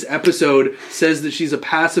literally, in this episode, says that she's a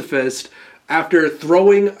pacifist after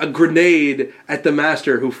throwing a grenade at the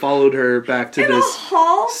master who followed her back to this a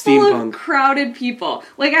hall steampunk. Full of crowded people.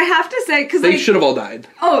 I have to say, because they should have all died.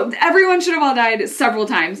 Oh, everyone should have all died several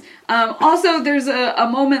times. Also, there's a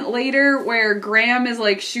moment later where Graham is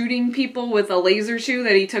shooting people with a laser shoe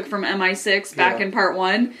that he took from MI6 back in part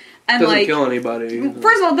 1, and doesn't kill anybody.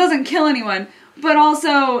 First of all, it doesn't kill anyone, but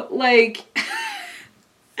also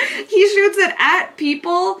he shoots it at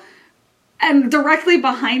people, and directly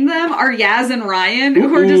behind them are Yaz and Ryan,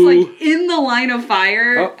 who are just in the line of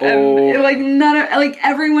fire. And none of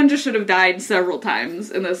everyone just should have died several times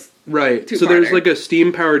in this Right. So there's like a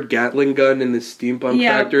steam-powered Gatling gun in this steampunk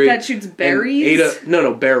factory. Yeah, that shoots berries?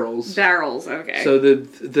 Barrels. Barrels, okay. So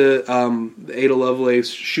the Ada Lovelace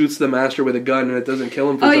shoots the Master with a gun and it doesn't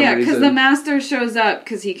kill him for some reason. Oh yeah, because the Master shows up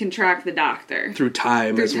because he can track the Doctor. Through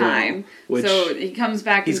time as well. So he comes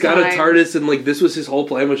back He's got a TARDIS and like this was his whole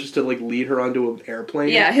plan, was just to like lead her onto an airplane.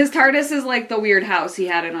 Yeah, his TARDIS is like the weird house he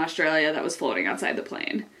had in Australia that was floating outside the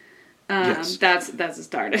plane. Yes. That's his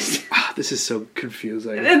TARDIS. This is so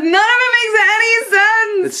confusing. None of it makes any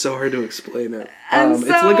sense. It's so hard to explain it. It's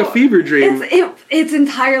like a fever dream. It's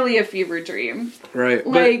entirely a fever dream. Right.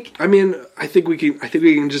 Like, but, I mean, I think we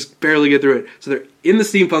can just barely get through it. So they're in the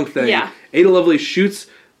steampunk thing. Yeah. Ada Lovelace shoots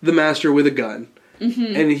the Master with a gun,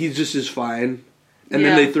 and he just is fine. And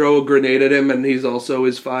then they throw a grenade at him, and he's also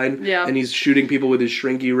is fine. Yeah. And he's shooting people with his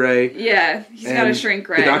shrinky ray. Yeah, he's got a shrink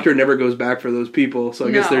ray. The Doctor never goes back for those people, so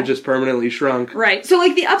I guess they're just permanently shrunk. Right. So,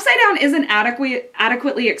 like, the Upside Down isn't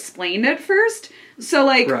adequately explained at first. So,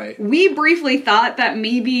 like, we briefly thought that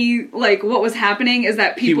maybe, like, what was happening is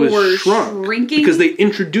that people were shrinking. Because they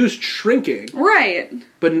introduced shrinking. Right.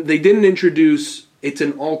 But they didn't introduce... It's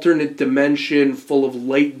an alternate dimension full of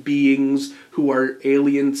light beings who are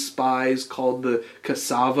alien spies called the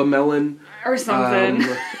cassava melon or something.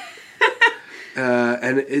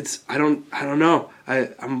 And it's I don't know.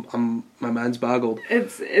 I'm my mind's boggled.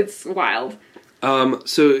 It's wild.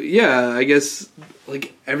 So yeah, I guess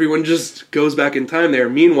like everyone just goes back in time there.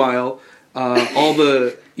 Meanwhile, all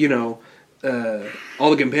the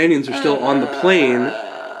companions are still on the plane,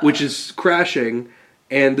 which is crashing.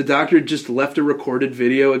 And the Doctor just left a recorded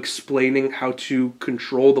video explaining how to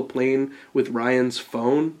control the plane with Ryan's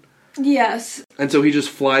phone. Yes. And so he just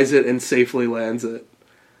flies it and safely lands it.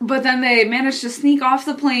 But then they managed to sneak off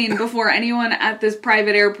the plane before anyone at this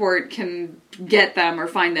private airport can get them or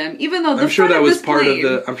find them. Even though I'm sure that was part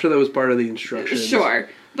of the instructions. Sure.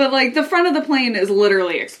 But like the front of the plane is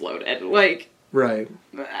literally exploded. Like right.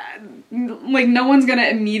 Like, no one's gonna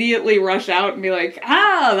immediately rush out and be like,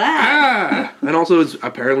 that. And also, it's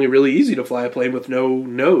apparently really easy to fly a plane with no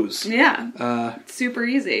nose. Yeah. Super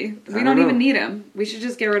easy. We don't even need them. We should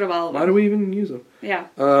just get rid of all of them. Why do we even use them? Yeah.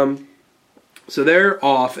 So they're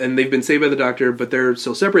off, and they've been saved by the Doctor, but they're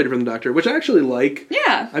still separated from the Doctor, which I actually like.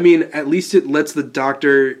 Yeah. I mean, at least it lets the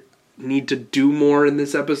Doctor need to do more in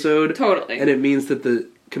this episode. Totally. And it means that the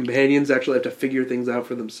companions actually have to figure things out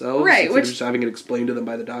for themselves, right? Instead of just having it explained to them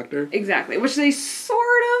by the Doctor. Exactly, which they sort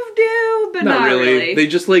of do, but not really. They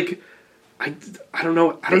just like I don't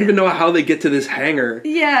know. I don't even know how they get to this hangar.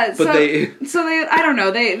 Yeah, but they I don't know.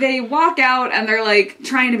 They walk out and they're like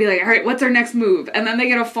trying to be like, all right, what's our next move? And then they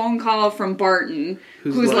get a phone call from Barton,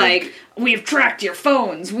 who's like, we've tracked your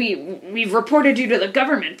phones. We've reported you to the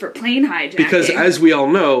government for plane hijacking. Because as we all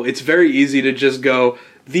know, it's very easy to just go,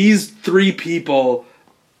 these 3 people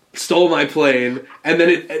stole my plane, and then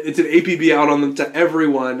it's an APB out on them to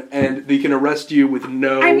everyone, and they can arrest you with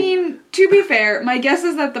no... I mean, to be fair, my guess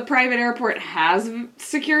is that the private airport has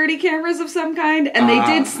security cameras of some kind, and they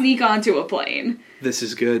did sneak onto a plane. This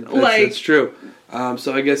is good. That's true.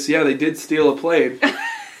 So I guess, yeah, they did steal a plane.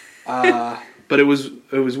 But it was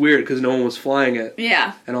weird, because no one was flying it.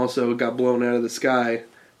 Yeah. And also it got blown out of the sky,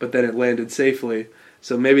 but then it landed safely.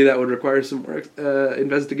 So maybe that would require some more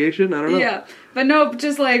investigation. I don't know. Yeah, but nope.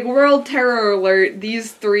 Just like world terror alert.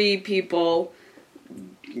 These 3 people,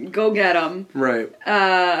 go get them. Right.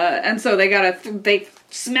 And so they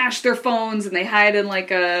smash their phones and they hide in like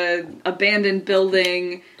a abandoned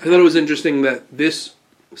building. I thought it was interesting that this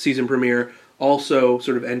season premiere also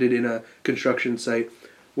sort of ended in a construction site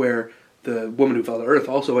where the Woman Who Fell to Earth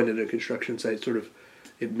also ended in a construction site. Sort of,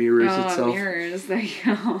 it mirrors itself. Mirrors. There you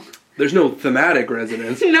go. There's no thematic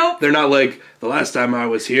resonance. Nope. They're not like, the last time I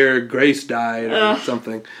was here, Grace died or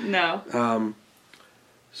something. No.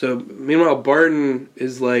 So, meanwhile, Barton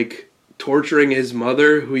is, like, torturing his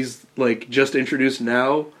mother, who he's, like, just introduced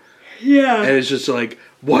now. Yeah. And it's just like,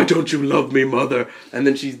 why don't you love me, mother? And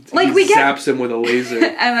then he zaps him with a laser.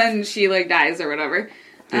 And then she, like, dies or whatever.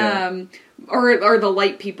 Yeah. Or the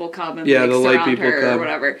light people come and the light people her or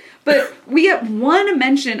whatever. But we get one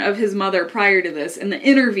mention of his mother prior to this in the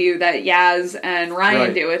interview that Yaz and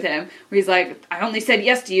Ryan do with him, where he's like, I only said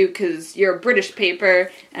yes to you because you're a British paper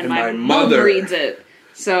and my mom reads it.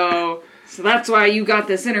 So that's why you got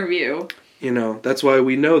this interview. You know, that's why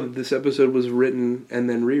we know that this episode was written and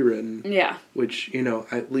then rewritten. Yeah. Which, you know,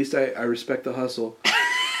 at least I respect the hustle.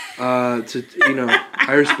 I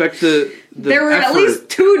respect the there were effort. At least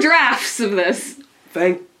 2 drafts of this.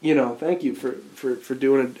 Thank you for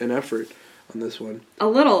doing an effort on this one. A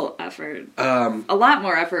little effort. A lot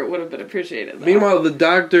more effort would have been appreciated, though. Meanwhile, the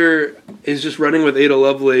Doctor is just running with Ada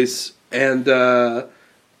Lovelace, and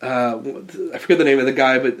I forget the name of the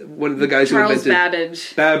guy, but one of the guys Charles who invented...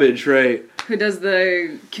 Babbage, right. Who does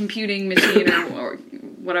the computing machine or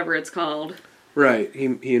whatever it's called. Right.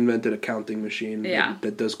 He invented a counting machine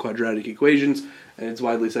that does quadratic equations, and it's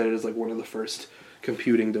widely cited as like one of the first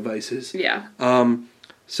computing devices. Yeah.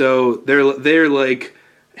 So they're like,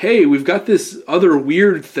 hey, we've got this other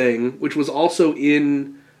weird thing, which was also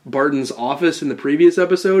in Barton's office in the previous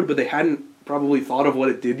episode, but they hadn't probably thought of what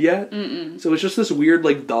it did yet. Mm-mm. So it's just this weird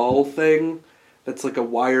like doll thing that's like a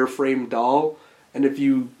wireframe doll, and if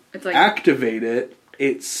you activate it,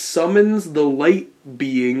 it summons the light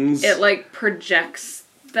beings. It like projects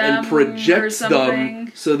them and projects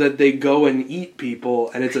them so that they go and eat people,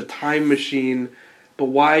 and it's a time machine. But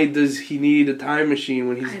why does he need a time machine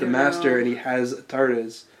when he's the master and he has a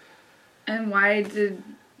TARDIS? And why did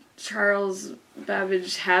Charles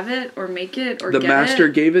Babbage have it or make it or the get master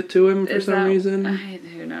it? Gave it to him for some reason.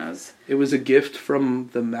 Who knows? It was a gift from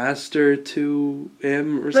the master to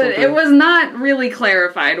him or something. But it was not really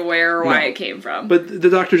clarified where or why it came from. But the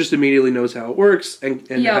Doctor just immediately knows how it works and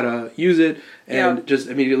how to use it, and just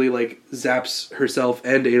immediately like zaps herself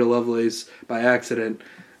and Ada Lovelace by accident.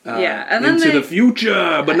 And then into the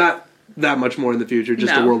future, but not that much more in the future,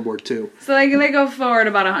 just to World War II. So they go forward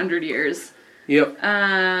about 100 years. Yep.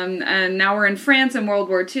 And now we're in France in World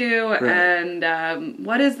War II, right. And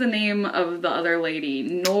what is the name of the other lady?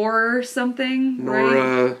 Nora something?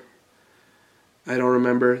 Nora, right? I don't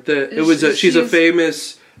remember. She's a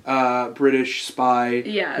famous British spy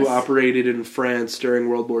who operated in France during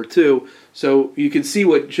World War II. So you can see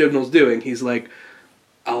what Chibnall's doing. He's like,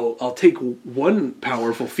 I'll take one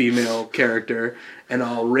powerful female character and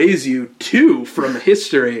I'll raise you two from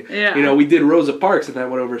history. Yeah. You know, we did Rosa Parks and that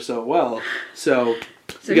went over so well. So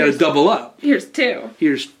we got to double up. Here's two.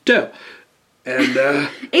 And Ada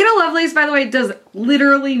Lovelace, by the way, does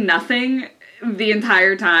literally nothing the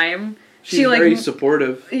entire time. She's very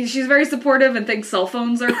supportive. She's very supportive and thinks cell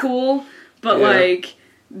phones are cool, but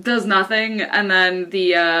does nothing, and then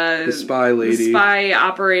the spy lady, the spy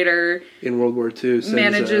operator in World War II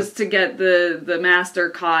manages to get the master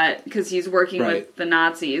caught because he's working with the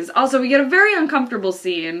Nazis. Also, we get a very uncomfortable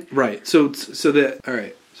scene. Right. So Sacha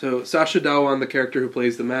Dhawan, the character who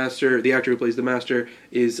plays the master, the actor who plays the master,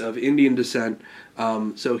 is of Indian descent.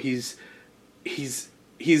 So he's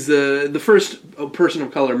the first person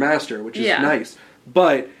of color master, which is nice,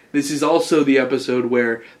 but. This is also the episode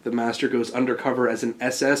where the Master goes undercover as an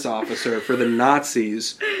SS officer for the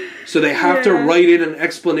Nazis. So they have to write in an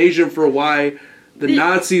explanation for why the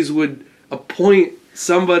Nazis would appoint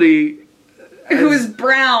somebody who is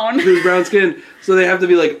brown. Who's brown skin. So they have to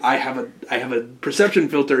be like, I have a perception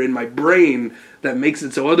filter in my brain that makes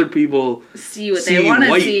it so other people see what they want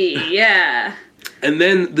to see. Yeah. And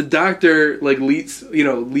then the Doctor leads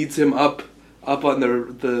him up on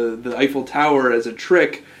the Eiffel Tower as a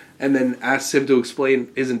trick. And then asks him to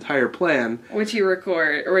explain his entire plan, which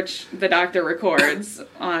the Doctor records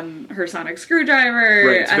on her sonic screwdriver.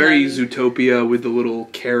 Right, it's very Zootopia with the little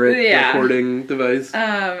carrot recording device.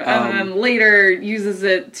 And then later uses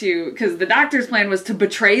it because the Doctor's plan was to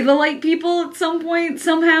betray the light people at some point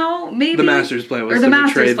somehow. Maybe the Master's plan was to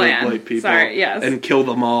betray the light people. Sorry, yes. And kill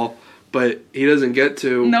them all, but he doesn't get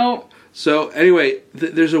to. Nope. So anyway,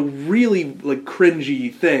 there's a really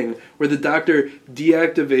cringy thing where the Doctor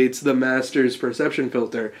deactivates the Master's perception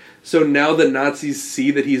filter. So now the Nazis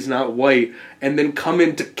see that he's not white and then come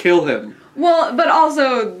in to kill him. Well, but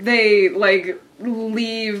also they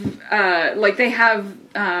leave. They have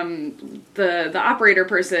the operator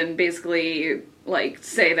person basically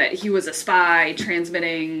say that he was a spy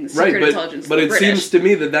transmitting secret intelligence. But it seems to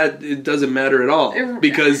me that it doesn't matter at all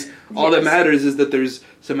because all that matters is that there's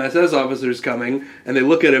some SS officers coming and they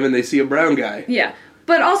look at him and they see a brown guy. Yeah,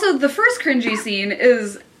 but also the first cringy scene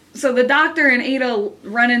is so the Doctor and Ada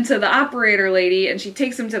run into the operator lady and she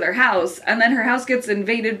takes him to their house and then her house gets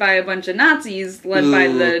invaded by a bunch of Nazis led by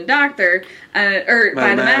the Doctor by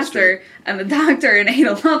the Master, and the Doctor and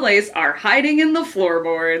Ada Lovelace are hiding in the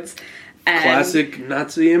floorboards. And classic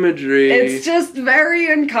Nazi imagery. It's just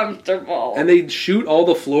very uncomfortable. And they shoot all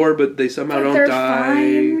the floor, but they somehow don't die.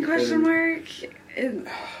 Fine, question mark.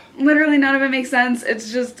 Literally none of it makes sense.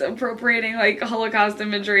 It's just appropriating Holocaust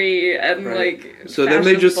imagery and So then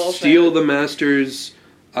they just steal the Master's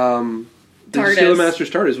TARDIS. Steal the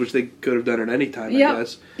Master's TARDIS, which they could have done at any time, I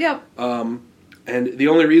guess. Yep. And the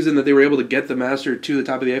only reason that they were able to get the Master to the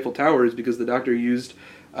top of the Eiffel Tower is because the Doctor used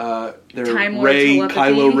their Rey,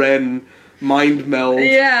 Kylo Ren mind meld.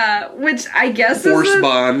 Yeah, which I guess Force is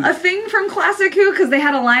bond. a thing from Classic Who, because they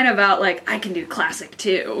had a line about, I can do Classic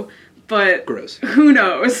too, but gross. Who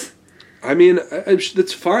knows? I mean,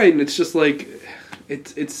 that's fine. It's just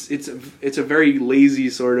It's a very lazy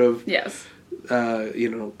sort of yes,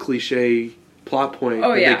 cliche plot point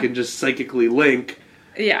that they can just psychically link.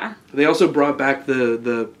 Yeah. They also brought back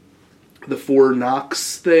the four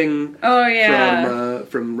knocks thing. Oh yeah.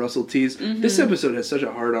 From Russell T's. Mm-hmm. This episode has such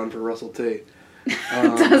a hard on for Russell T.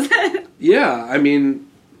 Does it? Yeah, I mean,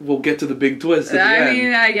 we'll get to the big twist at the end. I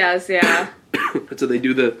mean, I guess, yeah. So they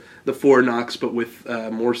do the four knocks, but with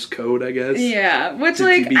Morse code, I guess. Yeah, which,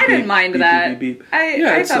 like, I didn't mind that.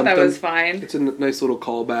 I thought that was fine. It's a nice little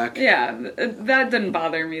callback. Yeah, that didn't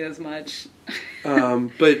bother me as much.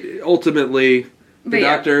 But ultimately, the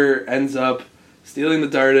Doctor ends up stealing the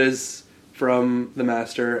TARDIS from the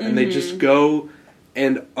Master, and they just go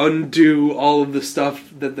and undo all of the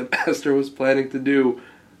stuff that the Master was planning to do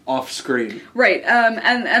off screen. Right,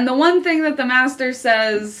 and the one thing that the Master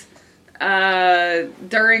says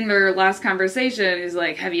during their last conversation is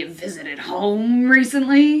like, have you visited home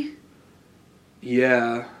recently?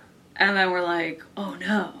 Yeah. And then we're like, oh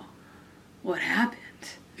no, what happened?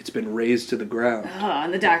 It's been razed to the ground. Oh,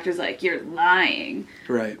 and the Doctor's like, you're lying.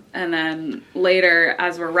 Right. And then later,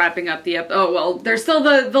 as we're wrapping up the episode, oh, well, there's still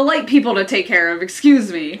the light people to take care of,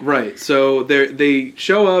 excuse me. Right, so they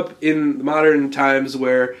show up in modern times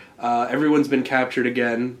where everyone's been captured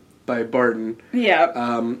again by Barton. Yeah.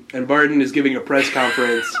 And Barton is giving a press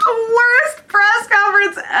conference. The worst press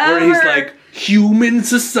conference ever! Where he's like, human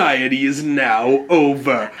society is now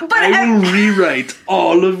over. But I will rewrite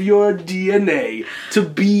all of your DNA to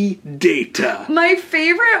be data. My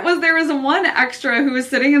favorite was there was one extra who was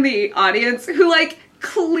sitting in the audience who, like,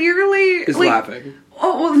 clearly... is laughing.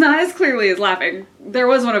 Oh, well, not as clearly as laughing. There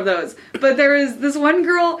was one of those. But there was this one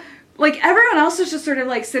girl... Like, everyone else was just sort of,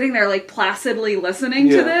 like, sitting there, like, placidly listening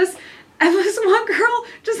to this. And this one girl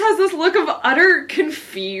just has this look of utter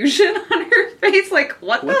confusion on her face. Like,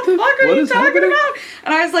 what the fuck are you talking about?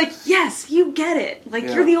 And I was like, yes, you get it. Like,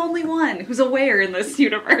 you're the only one who's aware in this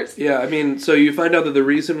universe. Yeah, I mean, so you find out that the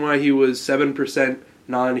reason why he was 7%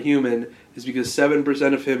 non-human is because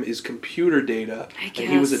 7% of him is computer data. I guess.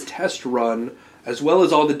 And he was a test run, as well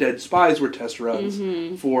as all the dead spies were test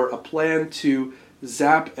runs, for a plan to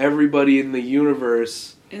zap everybody in the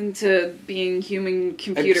universe into being human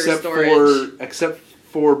computer storage. Except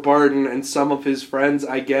for Barton and some of his friends,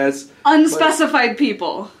 I guess. Unspecified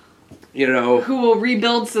people. You know. Who will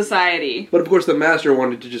rebuild society. But of course the Master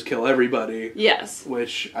wanted to just kill everybody. Yes.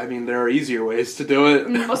 Which, I mean, there are easier ways to do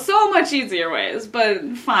it. So much easier ways,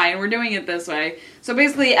 but fine, we're doing it this way. So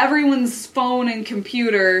basically everyone's phone and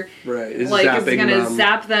computer is gonna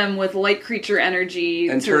zap them with light creature energy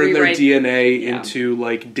and turn their DNA into,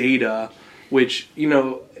 like, data, which, you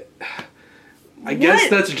know, I guess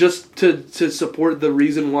that's just to support the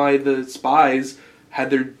reason why the spies had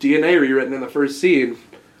their DNA rewritten in the first scene.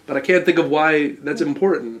 But I can't think of why that's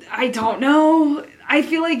important. I don't know. I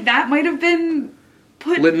feel like that might have been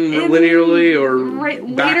put linearly or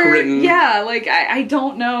backwritten. Yeah, like, I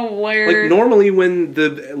don't know where... Like, normally when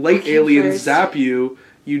the light aliens zap you,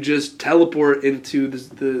 you just teleport into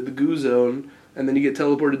the goo zone, and then you get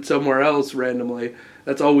teleported somewhere else randomly.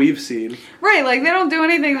 That's all we've seen. Right, like, they don't do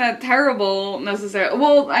anything that terrible, necessarily.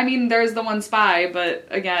 Well, I mean, there's the one spy, but,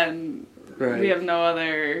 again, we have no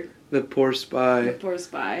other... The poor spy.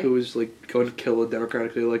 Who was, like, going to kill a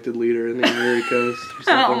democratically elected leader in the Ivory Coast or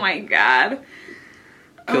something. Oh my god.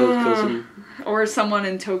 Kill some... Or someone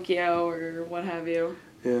in Tokyo or what have you.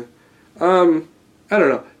 Yeah. I don't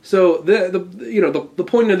know. So, the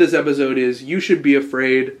point of this episode is you should be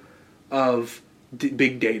afraid of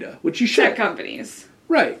big data, which you should. Tech companies.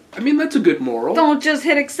 Right. I mean, that's a good moral. Don't just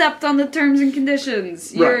hit accept on the terms and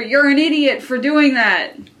conditions. You're an idiot for doing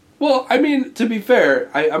that. Well, I mean, to be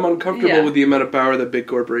fair, I'm uncomfortable with the amount of power that big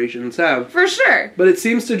corporations have. For sure. But it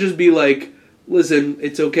seems to just be like, listen,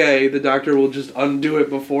 it's okay, the Doctor will just undo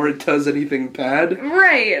it before it does anything bad.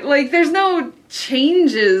 Right. Like, there's no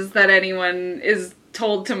changes that anyone is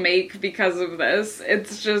told to make because of this.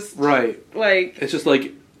 It's just... Right. Like... It's just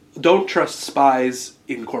like, don't trust spies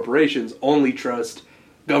in corporations, only trust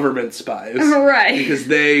government spies. Right. Because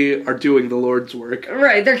they are doing the Lord's work.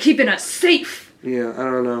 Right, they're keeping us safe. Yeah, I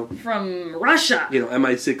don't know. From Russia. You know,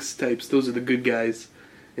 MI6 types, those are the good guys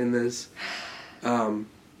in this.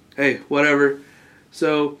 Hey, whatever.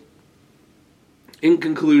 So, in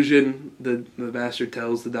conclusion, the Master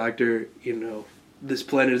tells the Doctor, you know, this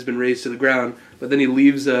planet has been razed to the ground, but then he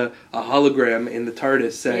leaves a hologram in the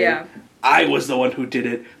TARDIS saying, I was the one who did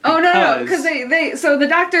it. Oh, no, because so the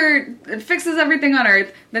Doctor fixes everything on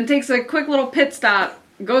Earth, then takes a quick little pit stop,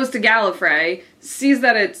 goes to Gallifrey, sees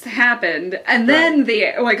that it's happened, and then the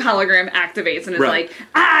hologram activates and is like,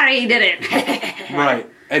 I did it. Right.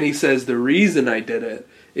 And he says the reason I did it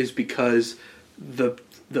is because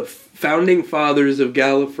the founding fathers of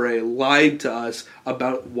Gallifrey lied to us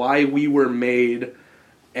about why we were made,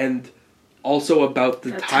 and also about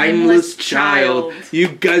the timeless child. You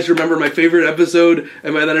guys remember my favorite episode,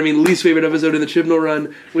 and by that I mean least favorite episode in the Chibnall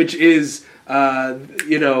run, which is,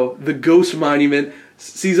 the Ghost Monument,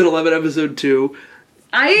 season 11, episode 2.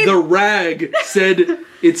 The rag said,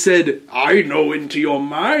 I know into your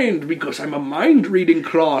mind because I'm a mind-reading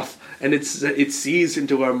cloth. And it sees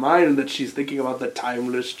into her mind that she's thinking about the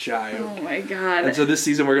timeless child. Oh my god. And so this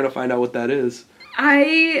season we're going to find out what that is.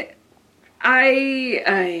 I did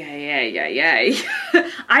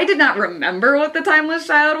not remember what the timeless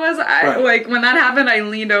child was. Like, when that happened, I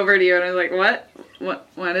leaned over to you and I was like, what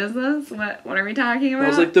is this? What are we talking about? I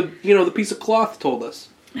was like, the piece of cloth told us.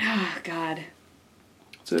 Oh, God.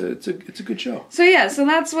 It's a good show. So yeah, so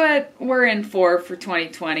that's what we're in for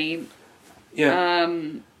 2020. Yeah.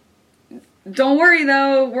 Don't worry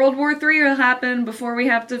though, World War III will happen before we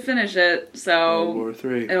have to finish it, so World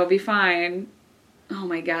War III. It'll be fine. Oh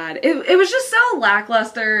my god. It was just so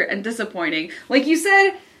lackluster and disappointing. Like you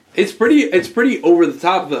said, it's pretty over the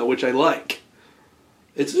top though, which I like.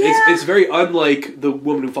 It's very unlike The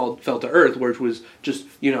Woman Who Fell to Earth, which was just,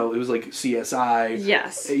 it was like CSI.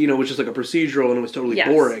 Yes. Which is like a procedural, and it was totally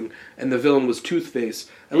boring. And the villain was Toothface.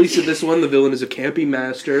 At least in this one, the villain is a campy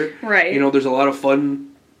master. Right. There's a lot of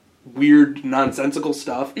fun, weird, nonsensical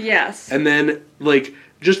stuff. Yes. And then,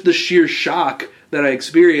 just the sheer shock that I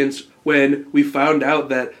experienced when we found out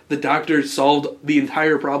that the doctor solved the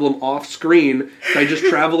entire problem off screen by just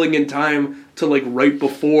traveling in time to, right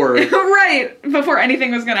before. Right, before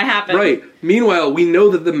anything was going to happen. Right. Meanwhile, we know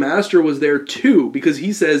that the master was there too, because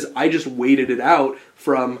he says, I just waited it out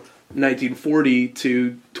from 1940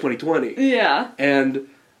 to 2020. Yeah. And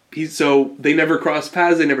so they never crossed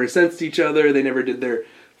paths, they never sensed each other, they never did their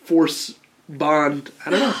force bond. I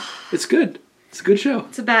don't know. It's good. It's a good show.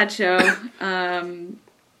 It's a bad show.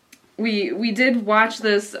 We did watch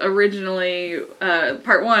this originally,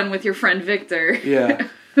 part 1 with your friend Victor. Yeah.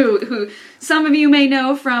 who some of you may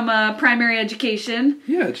know from Primary Education.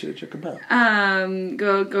 Yeah, check them out.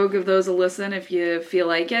 Go give those a listen if you feel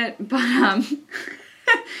like it. But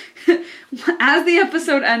as the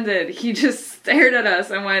episode ended, he just stared at us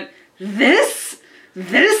and went, This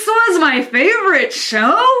was my favorite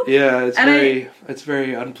show? Yeah, it's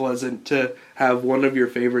very unpleasant to have one of your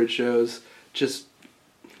favorite shows just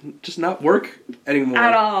not work anymore.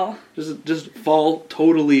 At all. Just fall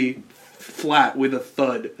totally flat with a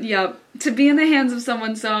thud. Yep. To be in the hands of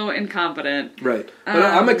someone so incompetent. Right. But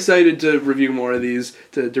I'm excited to review more of these,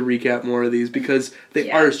 to recap more of these, because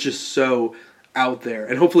they are just so out there.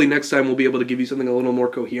 And hopefully next time we'll be able to give you something a little more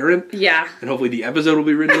coherent. Yeah. And hopefully the episode will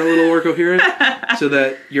be written a little more coherent so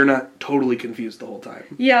that you're not totally confused the whole time.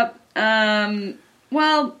 Yep.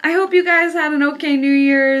 Well, I hope you guys had an okay New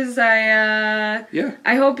Year's. I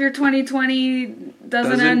hope your 2020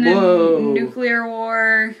 doesn't end in nuclear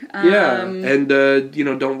war. And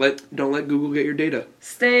don't let Google get your data.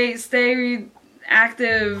 Stay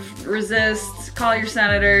active, resist, call your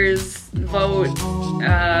senators, vote,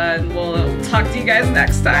 and we'll talk to you guys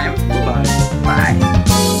next time. Bye. Bye.